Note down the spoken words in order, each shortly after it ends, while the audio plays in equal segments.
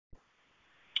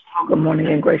Well, good morning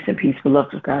and grace and peace,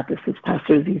 beloved of God. This is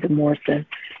Pastor Azizah Morrison,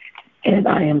 and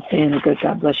I am saying a good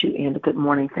God bless you and a good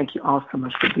morning. Thank you all so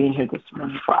much for being here this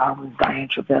morning for our Zion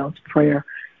Travails prayer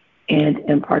and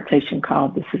impartation call.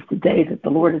 This is the day that the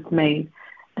Lord has made,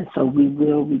 and so we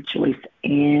will rejoice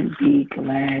and be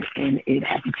glad in it.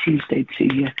 Happy Tuesday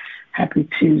to you. Happy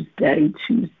Tuesday.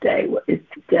 What is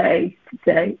today?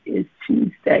 Today is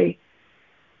Tuesday,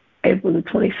 April the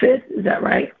 25th. Is that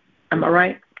right? Am I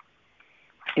right?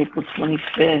 April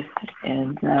 25th,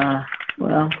 and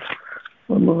we're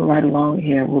moving right along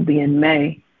here. We'll be in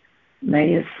May.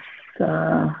 May is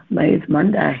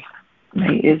Monday.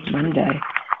 May is Monday.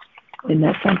 Isn't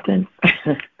that something?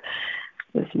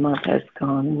 This month has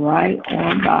gone right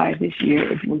on by. This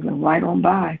year is moving right on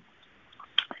by.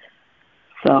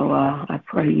 So I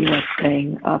pray you are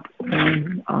staying up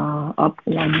on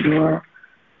your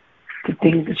the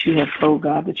things that you have told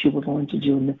God that you were going to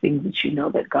do, and the things that you know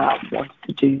that God wants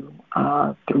to do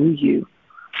through you,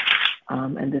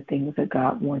 and the things that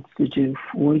God wants to do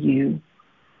for you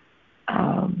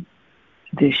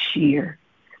this year.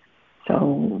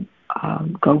 So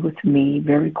go with me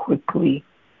very quickly.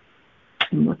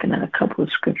 I'm looking at a couple of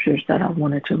scriptures that I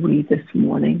wanted to read this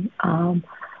morning. I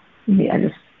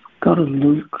just go to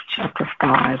Luke chapter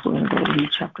 5. We're going to go to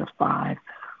Luke chapter 5.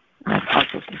 I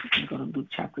also think we can go to Luke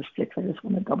chapter 6. I just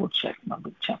want to double check my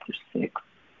Luke chapter 6.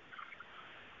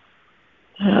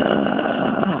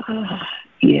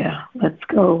 Let's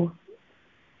go.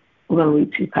 We're going to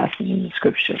read two passages of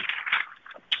scripture.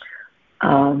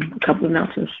 A couple of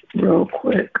announcements real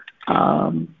quick.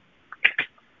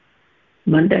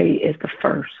 Monday is the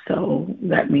 1st, so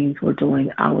that means we're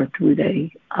doing our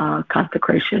 3-day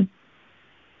consecration.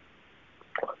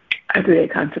 Everyday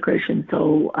consecration.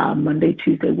 So Monday,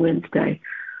 Tuesday, Wednesday,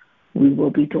 we will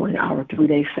be doing our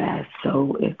 3-day fast.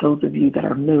 So if those of you that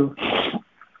are new,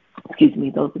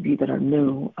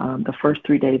 the first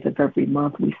 3 days of every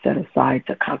month we set aside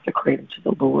to consecrate to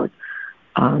the Lord,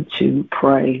 to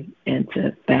pray and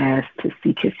to fast, to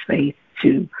seek His face,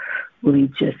 to really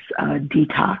just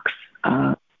detox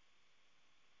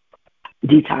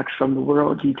from the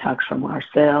world, detox from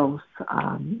ourselves,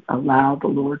 allow the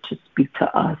Lord to speak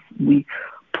to us. We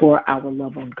pour our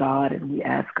love on God, and we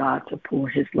ask God to pour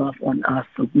His love on us.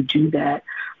 So we do that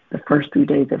the first 3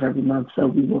 days of every month. So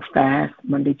we will fast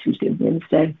Monday, Tuesday,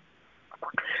 Wednesday.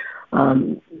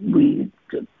 We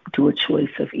do a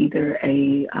choice of either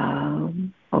a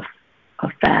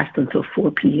fast until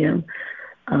 4 p.m.,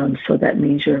 so that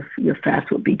means your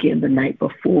fast will begin the night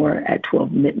before at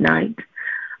 12 midnight.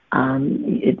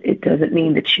 It doesn't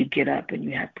mean that you get up and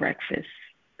you have breakfast.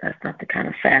 That's not the kind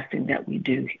of fasting that we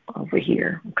do over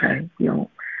here, okay?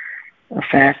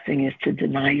 Fasting is to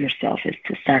deny yourself, is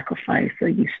to sacrifice. So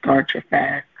you start your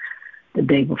fast the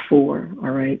day before,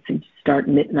 all right? So you start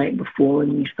midnight before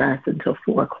and you fast until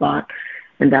 4 o'clock,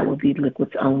 and that will be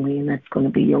liquids only, and that's going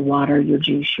to be your water, your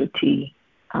juice, your tea,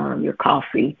 your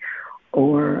coffee,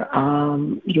 or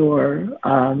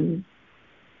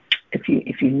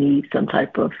if you need some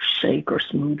type of shake or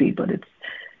smoothie, but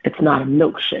it's not a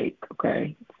milkshake,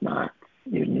 okay? It's not.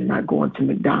 You're not going to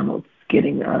McDonald's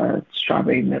getting a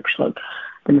strawberry milkshake.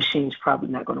 The machine's probably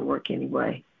not going to work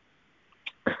anyway.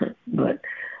 But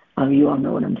you all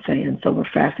know what I'm saying. So we're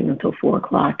fasting until 4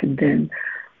 o'clock, and then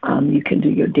you can do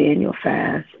your Daniel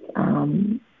fast.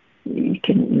 You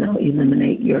can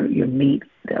eliminate your meat.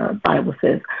 The Bible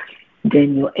says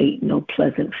Daniel ate no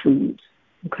pleasant foods,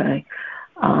 okay?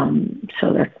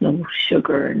 So that's no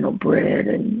sugar and no bread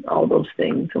and all those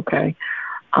things, okay?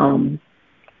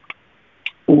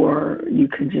 Or you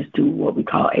can just do what we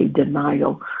call a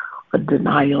denial. A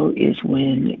denial is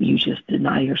when you just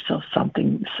deny yourself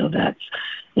something. So that's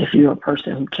if you're a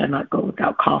person who cannot go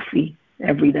without coffee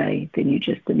every day, then you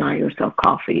just deny yourself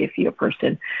coffee. If you're a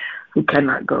person who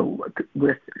cannot go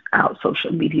without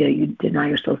social media, you deny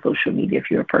yourself social media.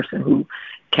 If you're a person who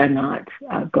cannot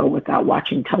go without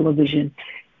watching television,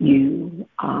 you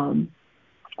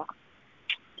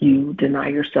deny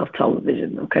yourself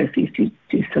television. Okay, so you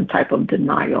do some type of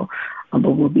denial,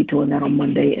 but we'll be doing that on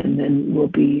Monday, and then we'll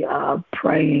be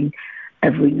praying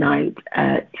every night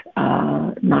at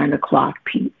 9 o'clock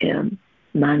p.m.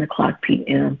 9 o'clock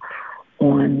p.m.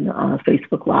 on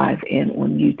Facebook Live and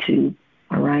on YouTube.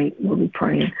 All right, we'll be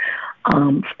praying.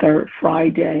 Third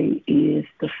Friday is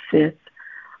the 5th.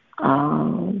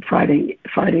 Friday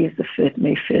is the 5th,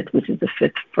 May 5th, which is the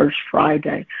first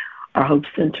Friday. Our Hope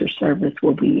Center service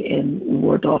will be in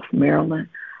Wardolph, Maryland.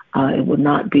 It will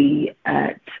not be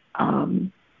at our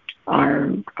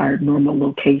normal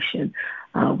location.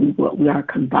 We are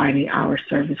combining our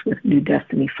service with New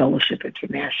Destiny Fellowship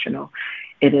International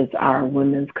It is our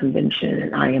women's convention,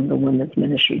 and I am the women's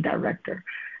ministry director.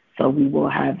 So we will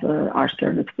have our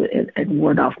service at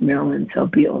Wardolph, Maryland. So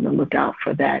be on the lookout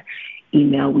for that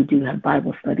email. We do have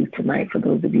Bible study tonight for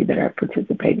those of you that are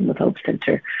participating with Hope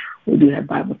Center. We do have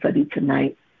Bible study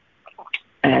tonight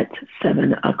at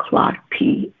 7:00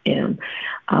 p.m.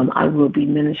 I will be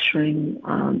ministering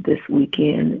this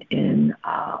weekend in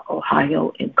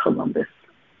Ohio, in Columbus.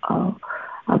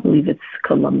 I believe it's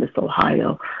Columbus,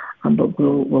 Ohio. But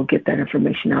we'll get that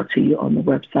information out to you on the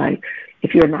website.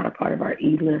 If you're not a part of our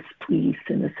e-list, please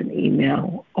send us an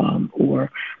email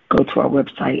or go to our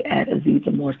website at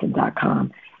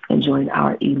azizahmorrison.com and join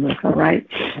our e-list. All right?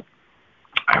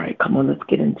 All right, come on, let's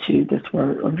get into this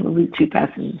word. I'm going to read two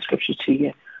passages of scripture to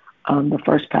you. The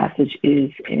first passage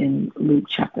is in Luke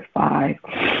chapter 5.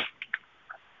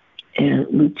 And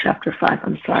Luke chapter 5,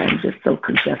 I'm sorry, I'm just so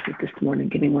congested this morning.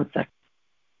 Give me 1 second.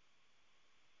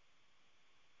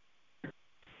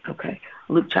 Okay,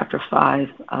 Luke chapter 5,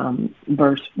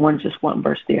 verse 1, just one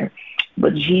verse there.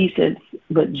 But Jesus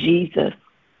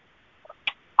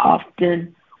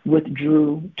often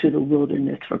withdrew to the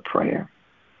wilderness for prayer.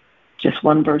 Just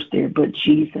one verse there. But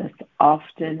Jesus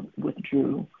often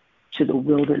withdrew to the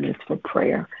wilderness for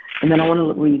prayer. And then I want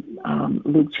to read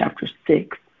Luke chapter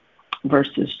 6,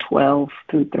 verses 12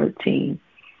 through 13.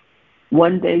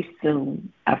 One day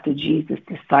soon after Jesus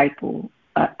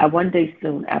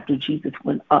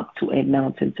went up to a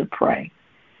mountain to pray,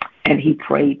 and he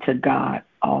prayed to God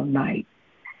all night.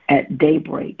 At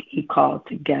daybreak, he called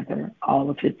together all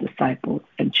of his disciples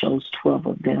and chose 12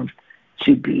 of them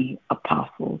to be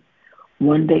apostles.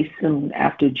 One day soon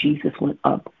after Jesus went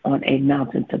up on a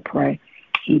mountain to pray,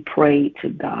 he prayed to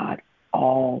God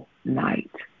all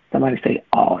night. Somebody say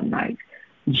all night.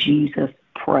 Jesus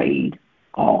prayed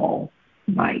all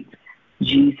night.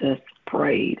 Jesus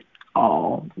prayed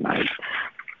all night.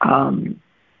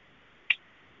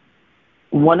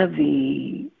 One of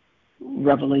the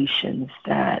revelations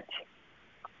that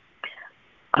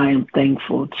I am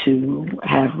thankful to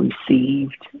have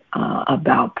received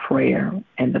about prayer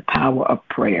and the power of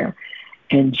prayer,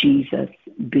 and Jesus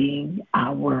being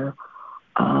our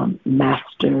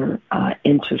master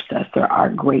intercessor, our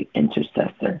great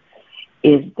intercessor,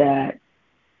 is that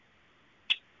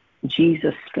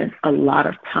Jesus spent a lot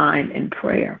of time in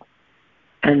prayer.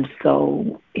 And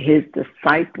so his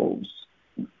disciples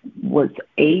was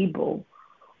able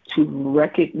to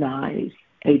recognize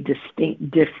a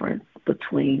distinct difference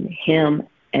between him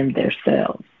and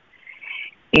themselves.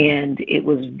 And it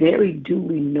was very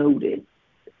duly noted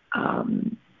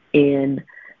in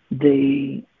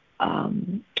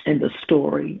the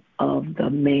story of the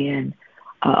man,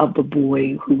 of the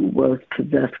boy who was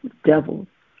possessed with devils.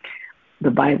 The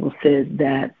Bible says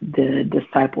that the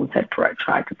disciples had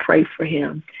tried to pray for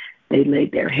him. They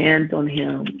laid their hands on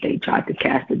him. They tried to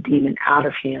cast the demon out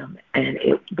of him. And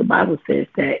the Bible says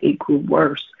that it grew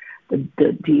worse. The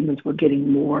demons were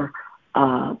getting more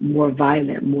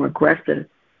violent, more aggressive.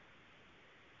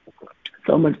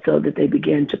 So much so that they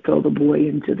began to throw the boy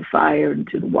into the fire,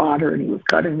 into the water, and he was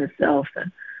cutting himself.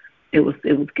 And it was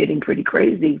getting pretty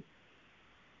crazy.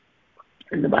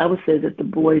 And the Bible says that the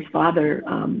boy's father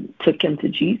took him to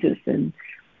Jesus and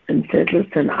said,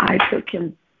 listen, I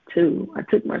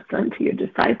took my son to your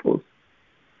disciples,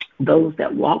 those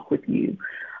that walk with you.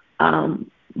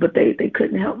 But they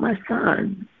couldn't help my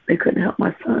son. They couldn't help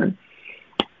my son.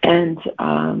 And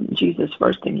Jesus,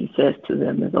 first thing he says to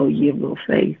them is, oh, ye of little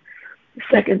faith. The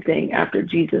second thing, after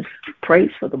Jesus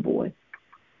prays for the boy,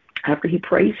 after he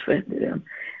prays for them,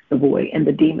 the boy, and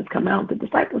the demons come out, the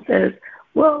disciple says,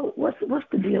 well, what's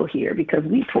the deal here? Because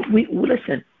we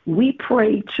listen, we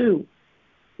pray too.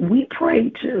 We pray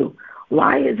too.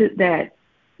 Why is it that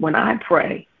when I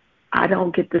pray, I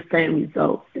don't get the same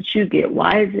results that you get?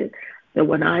 Why is it that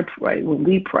when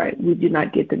we pray, we do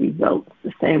not get the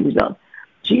same results?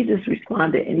 Jesus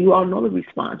responded, and you all know the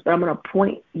response, but I'm going to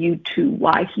point you to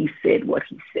why he said what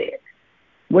he said.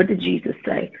 What did Jesus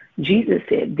say? Jesus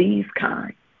said, these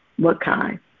kind. What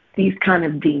kind? These kind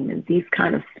of demons, these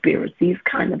kind of spirits, these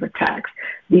kind of attacks,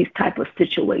 these type of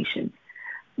situations,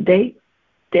 they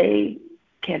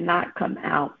cannot come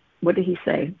out, what did he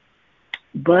say?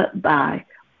 But by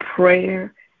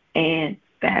prayer and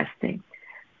fasting.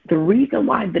 The reason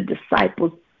why the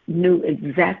disciples knew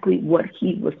exactly what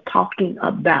he was talking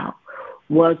about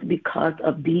was because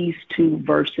of these two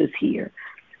verses here.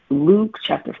 Luke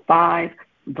chapter 5,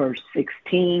 verse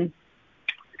 16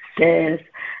 says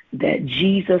that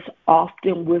Jesus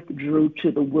often withdrew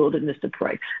to the wilderness to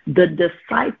pray. The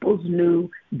disciples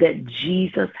knew that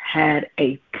Jesus had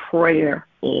a prayer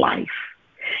life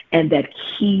and that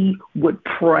he would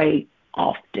pray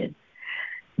often.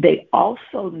 They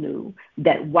also knew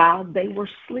that while they were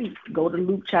asleep, go to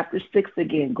Luke chapter 6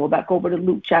 again, go back over to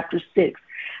Luke chapter 6.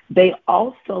 They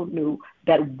also knew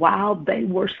that while they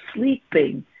were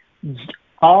sleeping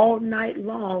all night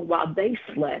long, while they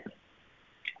slept,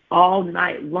 all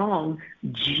night long,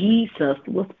 Jesus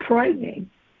was praying.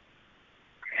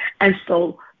 And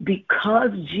so because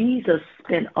Jesus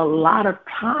spent a lot of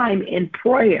time in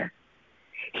prayer,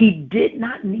 he did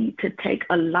not need to take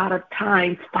a lot of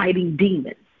time fighting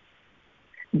demons.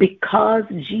 Because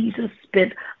Jesus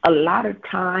spent a lot of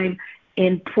time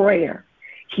in prayer,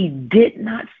 he did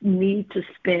not need to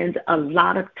spend a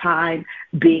lot of time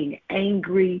being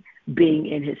angry, being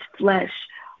in his flesh,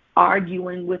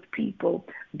 arguing with people,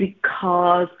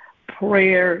 because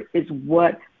prayer is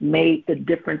what made the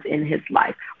difference in his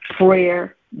life.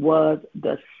 Prayer was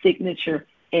the signature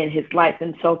in his life.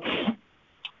 And so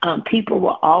people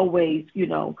were always,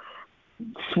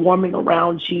 swarming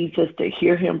around Jesus to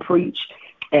hear him preach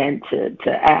and to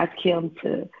ask him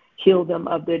to heal them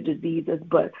of their diseases.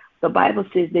 But the Bible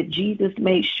says that Jesus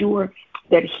made sure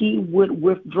that he would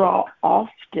withdraw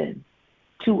often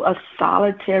to a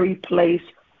solitary place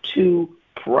to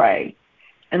pray.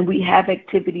 And we have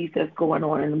activities that's going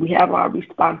on, and we have our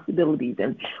responsibilities,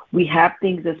 and we have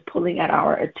things that's pulling at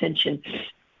our attention,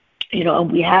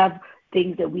 and we have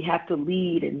things that we have to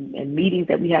lead and meetings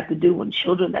that we have to do, and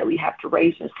children that we have to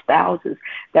raise, and spouses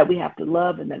that we have to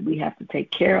love and that we have to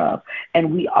take care of.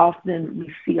 And we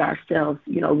see ourselves,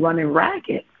 running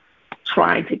ragged,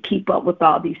 trying to keep up with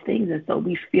all these things. And so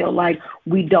we feel like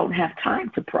we don't have time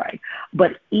to pray.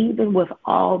 But even with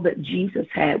all that Jesus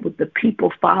had, with the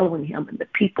people following him and the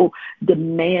people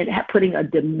putting a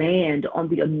demand on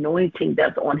the anointing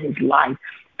that's on his life,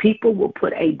 people will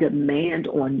put a demand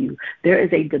on you. There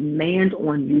is a demand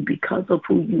on you because of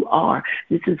who you are.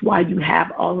 This is why you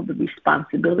have all of the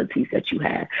responsibilities that you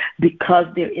have, because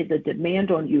there is a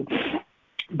demand on you.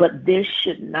 But this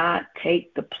should not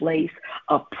take the place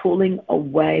of pulling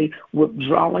away,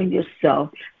 withdrawing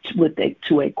yourself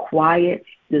to a quiet,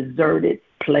 deserted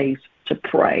place to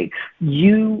pray.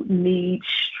 You need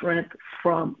strength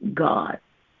from God.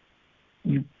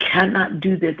 You cannot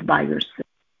do this by yourself.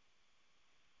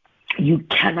 You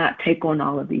cannot take on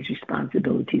all of these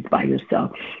responsibilities by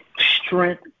yourself.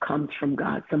 Strength comes from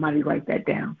God. Somebody write that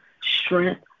down.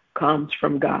 Strength comes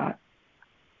from God.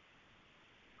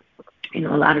 A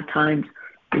lot of times,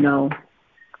 you'll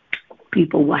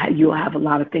have a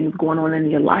lot of things going on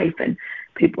in your life, and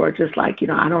people are just like,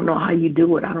 I don't know how you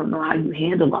do it. I don't know how you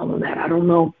handle all of that. I don't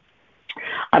know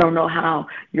how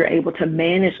you're able to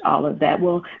manage all of that.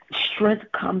 Well,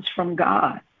 strength comes from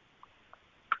God.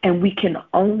 And we can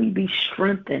only be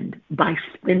strengthened by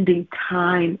spending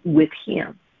time with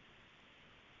him.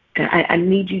 And I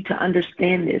need you to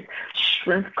understand this.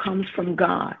 Strength comes from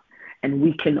God. And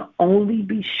we can only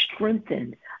be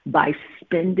strengthened by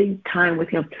spending time with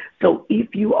him. So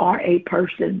if you are a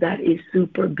person that is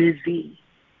super busy,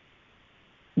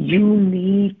 you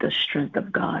need the strength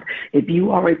of God. If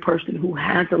you are a person who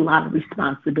has a lot of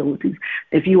responsibilities,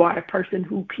 if you are a person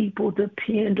who people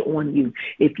depend on you,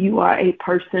 if you are a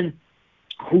person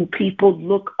who people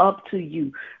look up to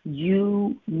you,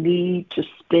 you need to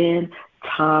spend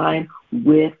time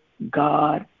with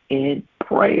God in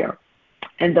prayer.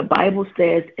 And the Bible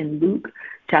says in Luke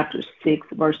chapter 6,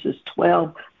 verses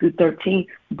 12 through 13,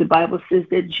 the Bible says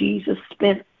that Jesus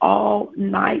spent all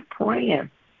night praying.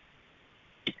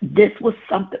 This was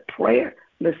something, prayer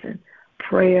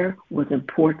was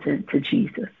important to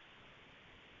Jesus.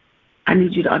 I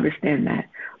need you to understand that.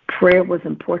 Prayer was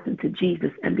important to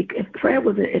Jesus. And if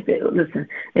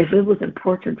it was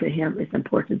important to him, it's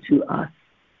important to us.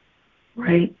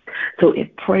 Right? So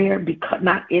because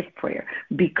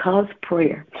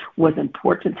prayer was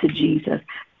important to Jesus,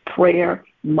 prayer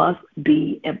must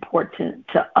be important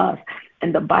to us.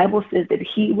 And the Bible says that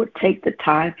he would take the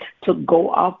time to go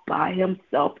off by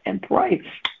himself and pray.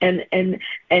 And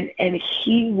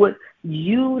he would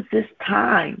use this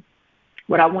time.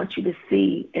 What I want you to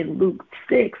see in Luke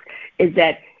 6 is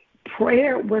that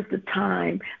prayer was the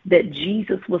time that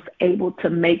Jesus was able to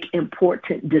make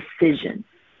important decisions.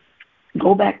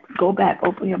 Go back,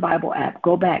 open your Bible app,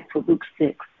 go back to Luke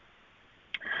 6,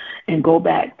 and go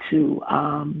back to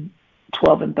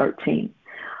 12 and 13.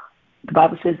 The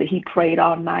Bible says that he prayed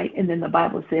all night, and then the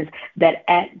Bible says that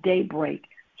at daybreak,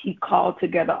 he called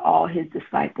together all his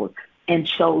disciples and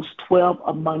chose 12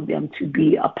 among them to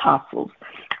be apostles.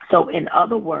 So in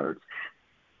other words,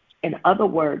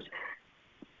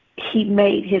 he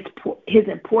made his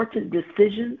important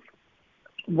decisions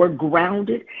were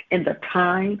grounded in the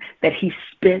time that he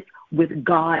spent with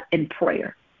God in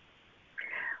prayer.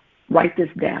 Write this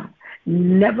down.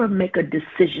 Never make a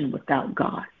decision without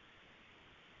God.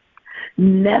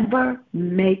 Never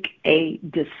make a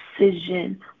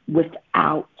decision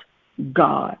without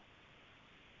God.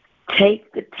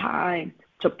 Take the time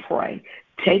to pray.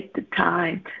 Take the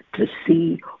time to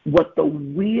see what the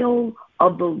will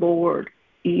of the Lord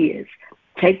is.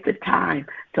 Take the time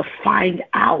to find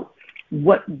out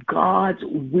what God's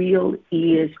will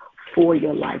is for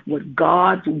your life, what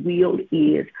God's will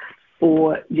is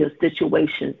for your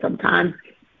situation. Sometimes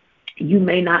you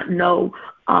may not know,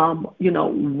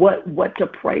 what to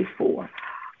pray for,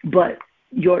 but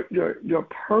your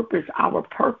purpose, our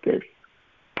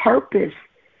purpose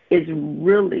is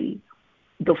really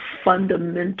the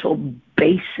fundamental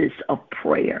basis of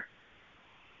prayer.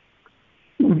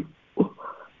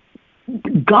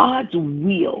 God's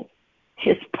will,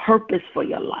 his purpose for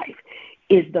your life,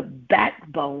 is the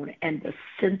backbone and the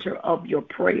center of your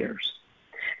prayers.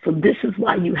 So this is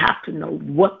why you have to know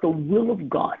what the will of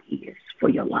God is for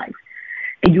your life.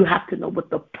 And you have to know what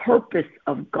the purpose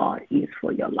of God is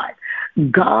for your life.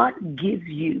 God gives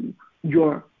you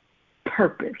your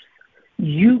purpose.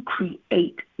 You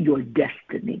create your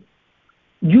destiny.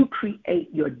 You create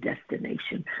your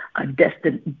destination.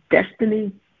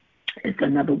 Destiny is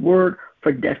another word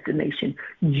for destination.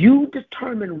 You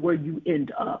determine where you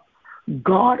end up.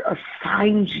 God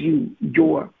assigns you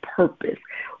your purpose.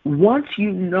 Once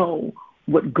you know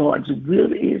what God's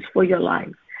will is for your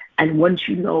life, and once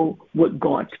you know what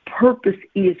God's purpose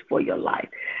is for your life,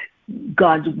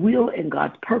 God's will and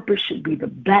God's purpose should be the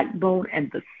backbone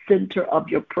and the center of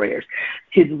your prayers.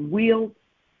 His will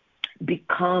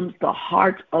becomes the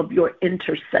heart of your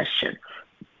intercession.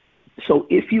 So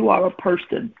if you are a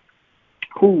person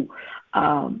who,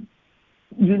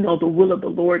 the will of the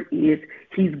Lord is,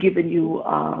 he's given you,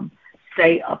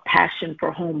 say, a passion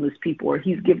for homeless people, or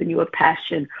he's given you a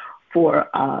passion for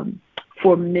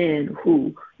men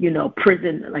who,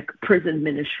 prison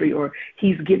ministry, or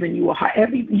he's given you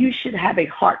you should have a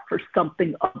heart for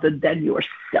something other than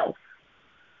yourself.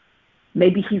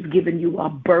 Maybe he's given you a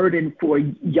burden for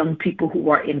young people who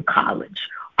are in college.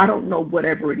 I don't know,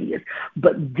 whatever it is,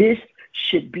 but this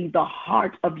should be the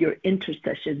heart of your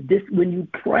intercession. This, when you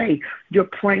pray, you're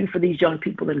praying for these young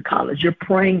people in college. You're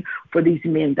praying for these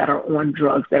men that are on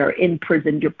drugs, that are in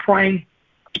prison. You're praying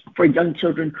for young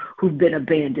children who've been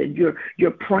abandoned.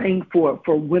 You're praying for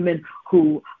women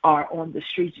who are on the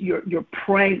streets. You're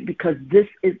praying because this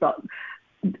is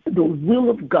the will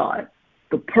of God.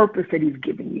 The purpose that he's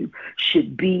given you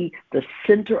should be the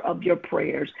center of your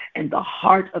prayers and the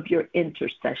heart of your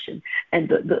intercession. And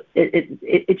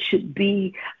it should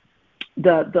be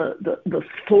the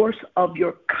source of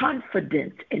your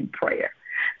confidence in prayer,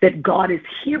 that God is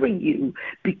hearing you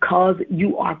because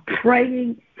you are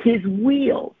praying his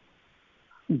will.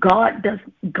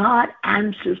 God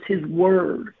answers his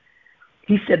word.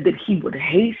 He said that he would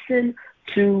hasten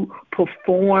to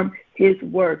perform his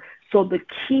word. So the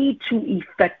key to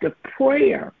effective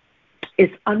prayer is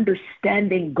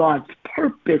understanding God's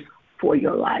purpose for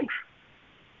your life.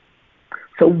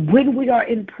 So when we are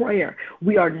in prayer,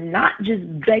 we are not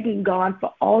just begging God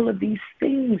for all of these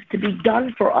things to be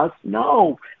done for us.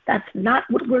 No, that's not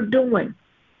what we're doing.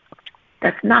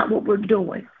 That's not what we're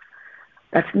doing.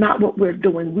 That's not what we're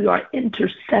doing. We are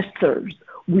intercessors.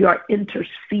 We are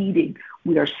interceding.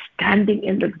 We are standing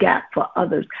in the gap for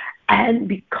others. And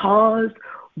because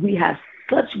we have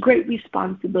such great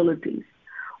responsibilities,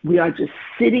 we are just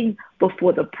sitting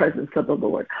before the presence of the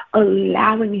Lord,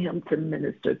 allowing him to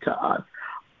minister to us,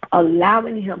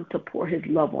 allowing him to pour his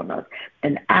love on us.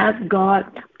 And as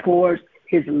God pours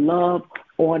his love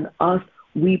on us,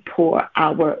 we pour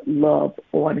our love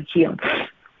on him.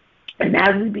 And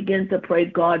as we begin to pray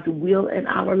God's will in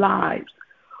our lives,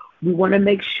 we want to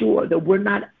make sure that we're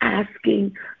not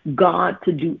asking God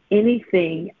to do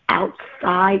anything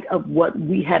outside of what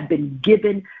we have been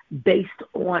given based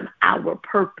on our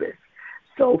purpose.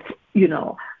 So,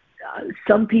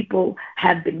 some people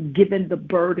have been given the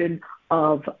burden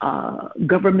of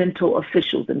governmental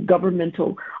officials and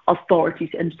governmental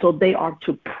authorities, and so they are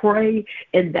to pray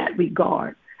in that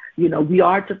regard. We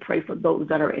are to pray for those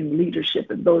that are in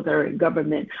leadership and those that are in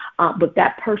government, but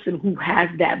that person who has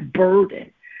that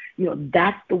burden,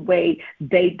 that's the way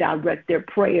they direct their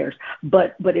prayers.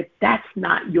 But if that's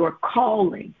not your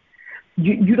calling,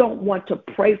 you don't want to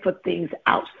pray for things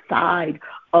outside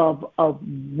of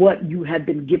what you have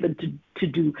been given to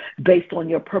do based on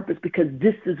your purpose, because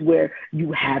this is where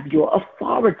you have your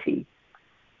authority.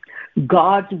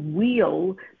 God's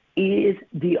will is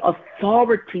the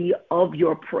authority of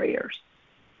your prayers.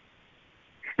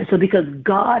 And so because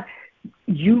God,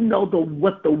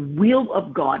 what the will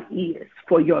of God is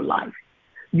for your life,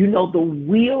 You know the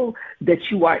will that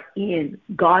you are in,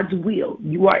 God's will.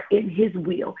 You are in his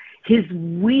will. His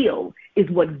will is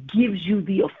what gives you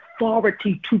the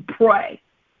authority to pray.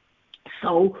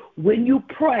 So when you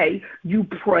pray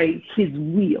his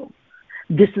will.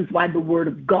 This is why the word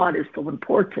of God is so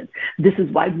important. This is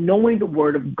why knowing the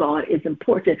word of God is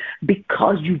important,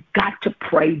 because you've got to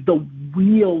pray the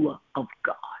will of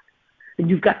God. And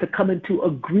you've got to come into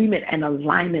agreement and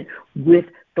alignment with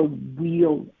the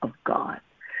will of God.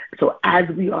 So as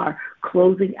we are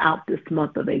closing out this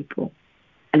month of April,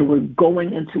 and we're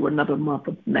going into another month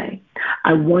of May,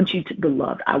 I want you to,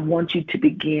 beloved, I want you to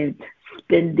begin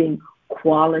spending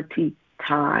quality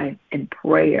time in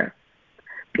prayer.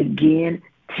 Begin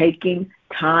taking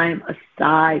time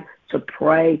aside to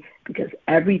pray, because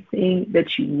everything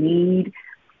that you need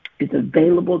is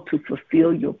available to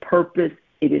fulfill your purpose.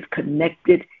 It is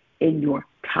connected in your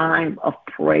time of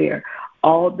prayer.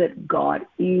 All that God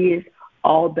is,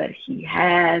 all that he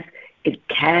has, it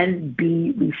can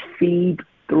be received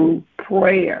through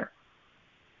prayer.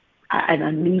 And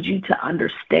I need you to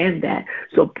understand that.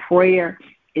 So prayer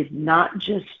is not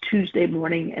just Tuesday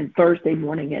morning and Thursday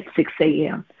morning at 6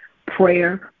 a.m.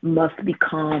 Prayer must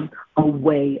become a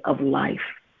way of life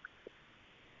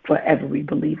for every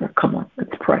believer. Come on,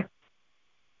 let's pray.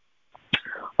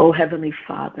 Oh, Heavenly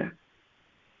Father,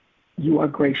 you are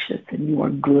gracious and you are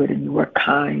good and you are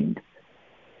kind.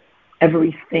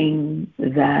 Everything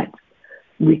that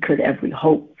we could ever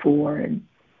hope for and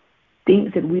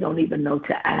things that we don't even know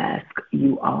to ask,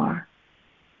 you are.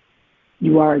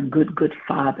 You are a good, good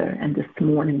Father, and this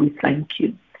morning we thank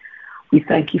you. We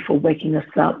thank you for waking us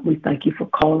up. We thank you for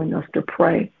calling us to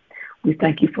pray. We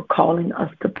thank you for calling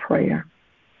us to prayer.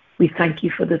 We thank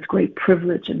you for this great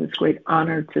privilege and this great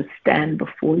honor to stand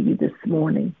before you this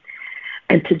morning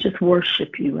and to just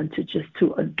worship you and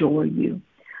to adore you.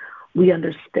 We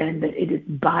understand that it is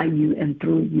by you and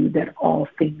through you that all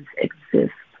things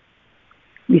exist.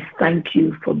 We thank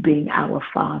you for being our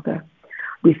Father.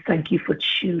 We thank you for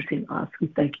choosing us. We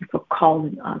thank you for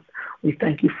calling us. We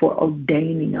thank you for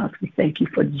ordaining us. We thank you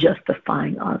for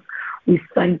justifying us. We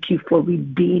thank you for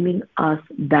redeeming us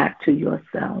back to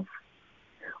yourself.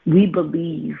 We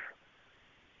believe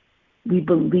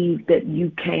that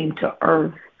you came to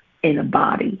earth in a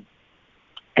body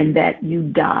and that you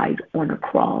died on a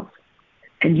cross.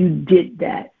 And you did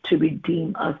that to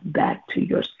redeem us back to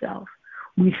yourself.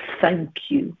 We thank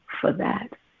you for that.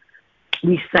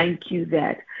 We thank you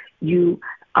that you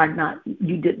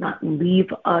did not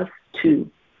leave us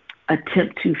to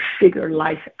attempt to figure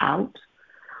life out,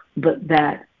 but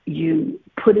that you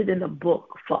put it in a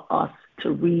book for us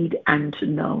to read and to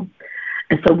know.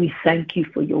 And so we thank you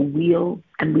for your will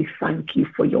and we thank you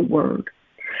for your word.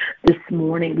 This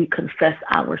morning we confess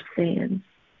our sins.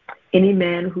 Any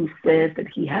man who says that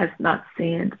he has not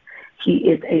sinned,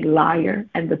 he is a liar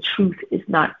and the truth is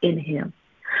not in him.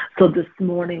 So this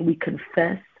morning we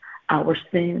confess our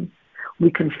sins.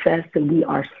 We confess that we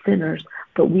are sinners,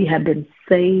 but we have been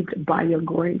saved by your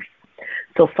grace.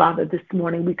 So Father, this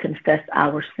morning we confess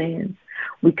our sins.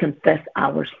 We confess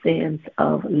our sins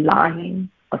of lying,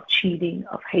 of cheating,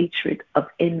 of hatred, of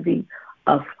envy,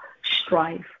 of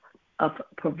strife, of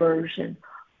perversion,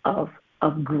 of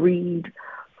greed.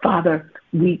 Father,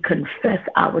 we confess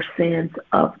our sins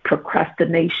of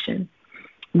procrastination.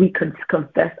 We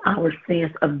confess our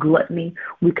sins of gluttony.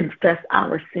 We confess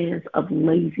our sins of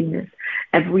laziness.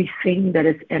 Everything that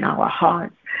is in our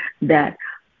hearts that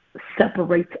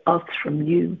separates us from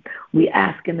you, we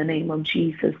ask in the name of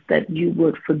Jesus that you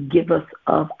would forgive us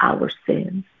of our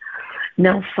sins.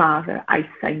 Now, Father, I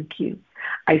thank you.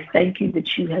 I thank you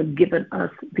that you have given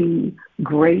us the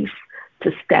grace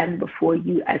to stand before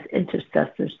you as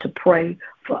intercessors, to pray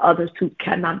for others who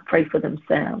cannot pray for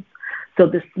themselves. So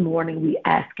this morning we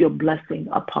ask your blessing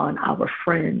upon our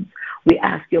friends. We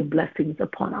ask your blessings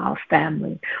upon our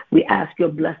family. We ask your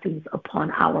blessings upon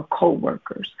our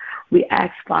co-workers. We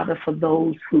ask, Father, for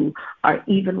those who are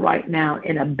even right now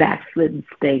in a backslidden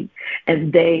state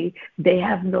and they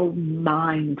have no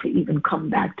mind to even come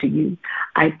back to you.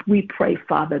 We pray,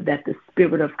 Father, that the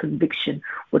spirit of conviction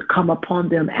would come upon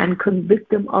them and convict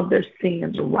them of their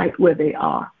sins right where they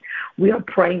are. We are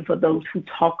praying for those who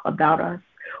talk about us.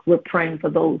 We're praying for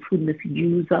those who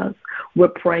misuse us. We're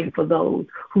praying for those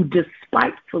who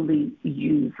despitefully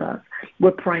use us.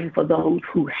 We're praying for those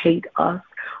who hate us.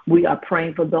 We are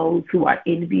praying for those who are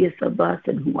envious of us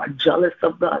and who are jealous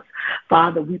of us.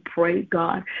 Father, we pray,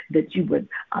 God, that you would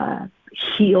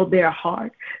heal their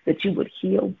heart, that you would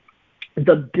heal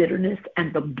the bitterness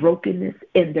and the brokenness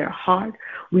in their heart.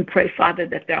 We pray, Father,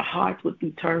 that their hearts would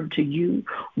be turned to you.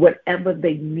 Whatever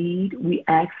they need, we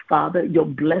ask, Father, your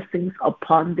blessings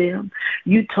upon them.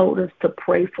 You told us to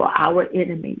pray for our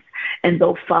enemies. And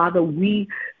though, Father, we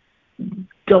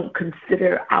don't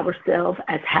consider ourselves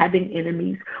as having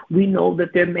enemies, we know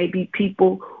that there may be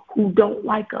people who don't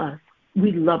like us.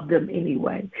 We love them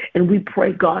anyway. And we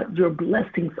pray, God, your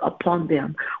blessings upon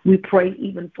them. We pray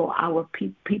even for our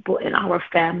people and our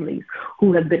families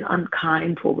who have been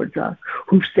unkind towards us,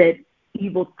 who've said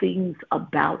evil things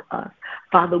about us.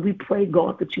 Father, we pray,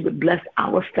 God, that you would bless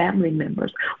our family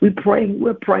members. We're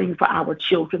praying for our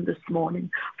children this morning,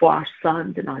 for our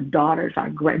sons and our daughters, our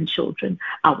grandchildren,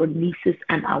 our nieces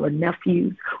and our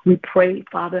nephews. We pray,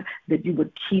 Father, that you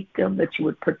would keep them, that you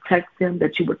would protect them,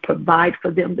 that you would provide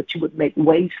for them, that you would make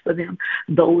ways for them.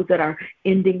 Those that are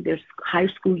ending their high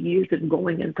school years and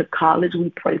going into college, we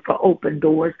pray for open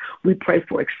doors. We pray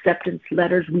for acceptance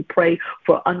letters. We pray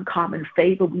for uncommon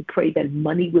favor. We pray that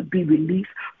money would be released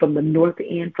from the north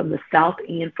end, from the south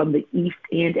end, from the east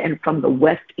end, and from the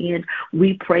west end.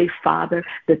 We pray, Father,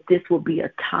 that this will be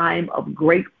a time of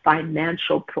great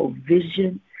financial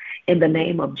provision in the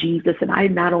name of Jesus. And I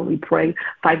not only pray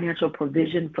financial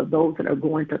provision for those that are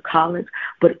going to college,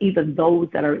 but even those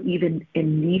that are even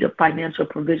in need of financial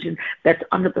provision that's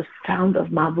under the sound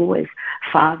of my voice.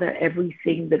 Father,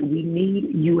 everything that we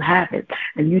need, you have it.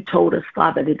 And you told us,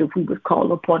 Father, that if we would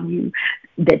call upon you,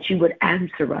 that you would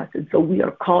answer us. And so we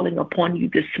are calling upon you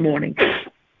this morning.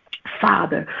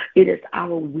 Father, it is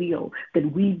our will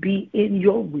that we be in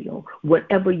your will.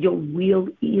 Whatever your will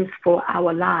is for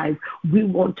our lives, we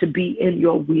want to be in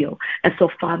your will. And so,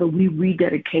 Father, we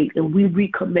rededicate and we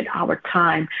recommit our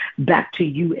time back to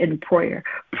you in prayer.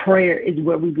 Prayer is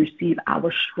where we receive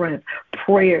our strength.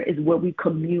 Prayer is where we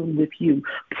commune with you.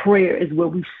 Prayer is where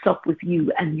we sup with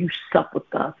you and you sup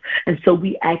with us. And so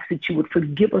we ask that you would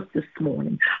forgive us this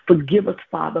morning. Forgive us,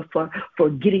 Father, for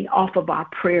getting off of our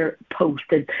prayer post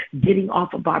and getting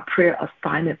off of our prayer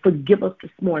assignment. Forgive us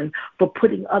this morning for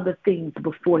putting other things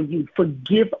before you.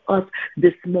 Forgive us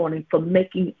this morning for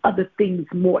making other things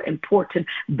more important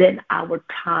than our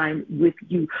time with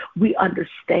you. We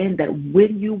understand that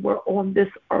when you were on this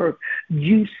earth,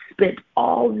 you spent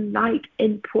all night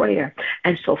in prayer.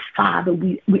 And so, Father,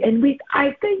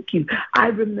 I thank you. I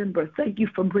remember, thank you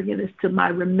for bringing this to my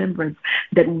remembrance,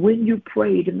 that when you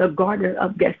prayed in the Garden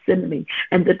of Gethsemane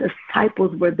and the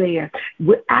disciples were there,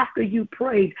 after you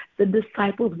prayed, the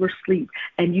disciples were asleep,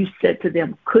 and you said to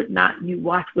them, could not you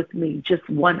watch with me just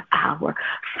 1 hour?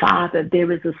 Father,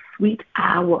 there is a sweet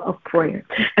hour of prayer.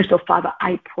 And so, Father,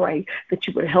 I pray that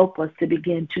you would help us to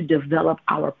begin to develop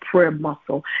our prayer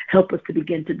muscle, help us to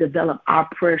begin to develop our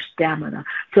prayer stamina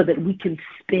so that we can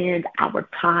spend our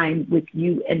time with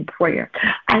you in prayer.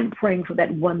 I'm praying for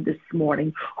that one this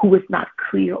morning who is not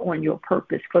clear on your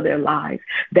purpose for their lives,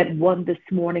 that one this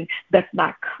morning that's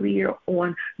not clear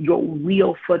on your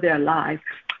will for their lives.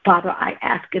 Father, I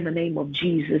ask in the name of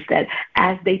Jesus that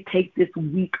as they take this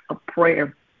week of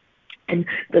prayer, and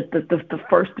the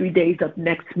first 3 days of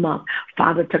next month,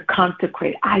 Father, to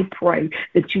consecrate, I pray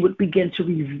that you would begin to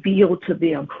reveal to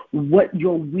them what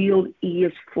your will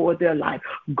is for their life.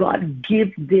 God,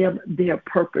 give them their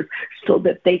purpose so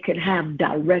that they can have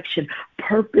direction.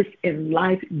 Purpose in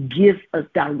life gives us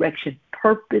direction.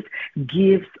 Purpose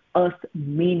gives us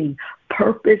meaning.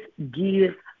 Purpose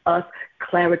gives us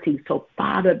clarity. So,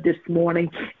 Father, this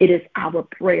morning, it is our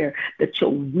prayer that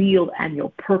your will and your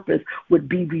purpose would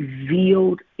be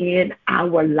revealed in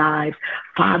our lives.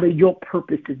 Father, your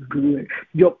purpose is good.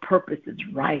 Your purpose is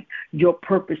right. Your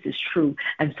purpose is true.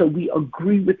 And so we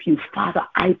agree with you. Father,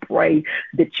 I pray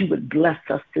that you would bless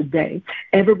us today.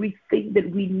 Everything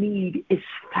that we need is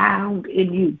found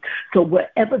in you. So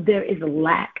wherever there is a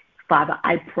lack, Father,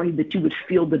 I pray that you would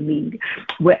fill the need.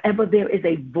 Wherever there is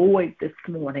a void this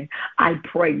morning, I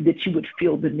pray that you would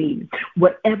fill the need.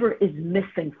 Whatever is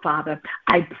missing, Father,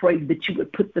 I pray that you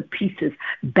would put the pieces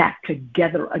back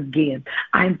together again.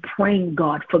 I'm praying,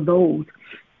 God, for those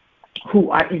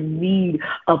who are in need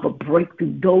of a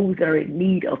breakthrough, those that are in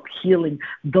need of healing,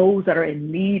 those that are in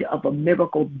need of a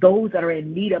miracle, those that are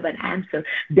in need of an answer.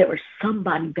 There is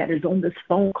somebody that is on this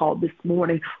phone call this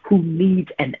morning who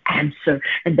needs an answer,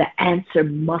 and the answer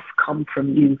must come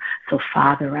from you. So,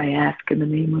 Father, I ask in the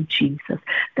name of Jesus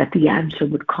that the answer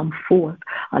would come forth.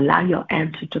 Allow your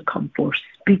answer to come forth.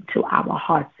 Speak to our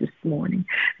hearts this morning.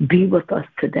 Be with us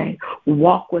today.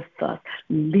 Walk with us.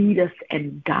 Lead us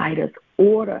and guide us.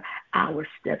 Order our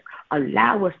steps.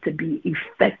 Allow us to be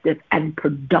effective and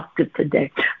productive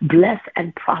today. Bless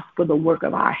and prosper the work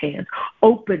of our hands.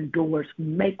 Open doors.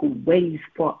 Make ways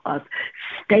for us.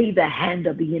 Stay the hand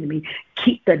of the enemy.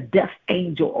 Keep the death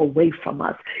angel away from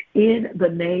us. In the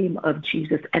name of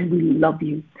Jesus. And we love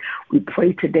you. We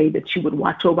pray today that you would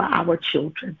watch over our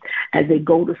children as they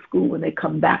go to school and they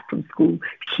come back from school.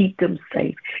 Keep them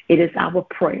safe. It is our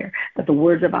prayer that the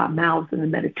words of our mouths and the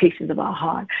meditations of our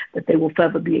heart, that they will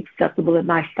forever be acceptable in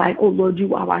thy sight. Oh Lord,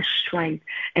 you are our strength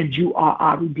and you are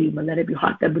our Redeemer. Let every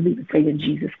heart that believes say in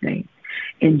Jesus' name.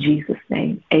 In Jesus'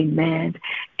 name, amen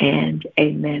and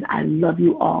amen. I love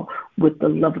you all with the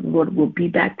love of the Lord. We'll be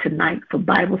back tonight for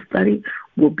Bible study.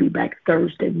 We'll be back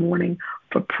Thursday morning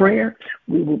for prayer.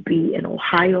 We will be in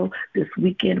Ohio this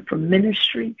weekend for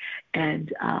ministry,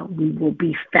 and we will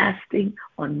be fasting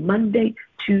on Monday,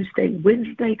 Tuesday,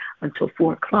 Wednesday until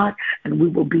 4 o'clock, and we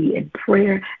will be in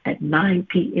prayer at 9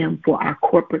 p.m. for our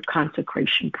corporate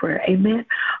consecration prayer. Amen.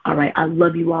 All right. I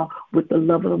love you all with the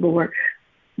love of the Lord.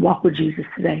 Walk with Jesus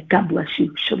today. God bless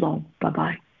you. Shalom.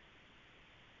 Bye-bye.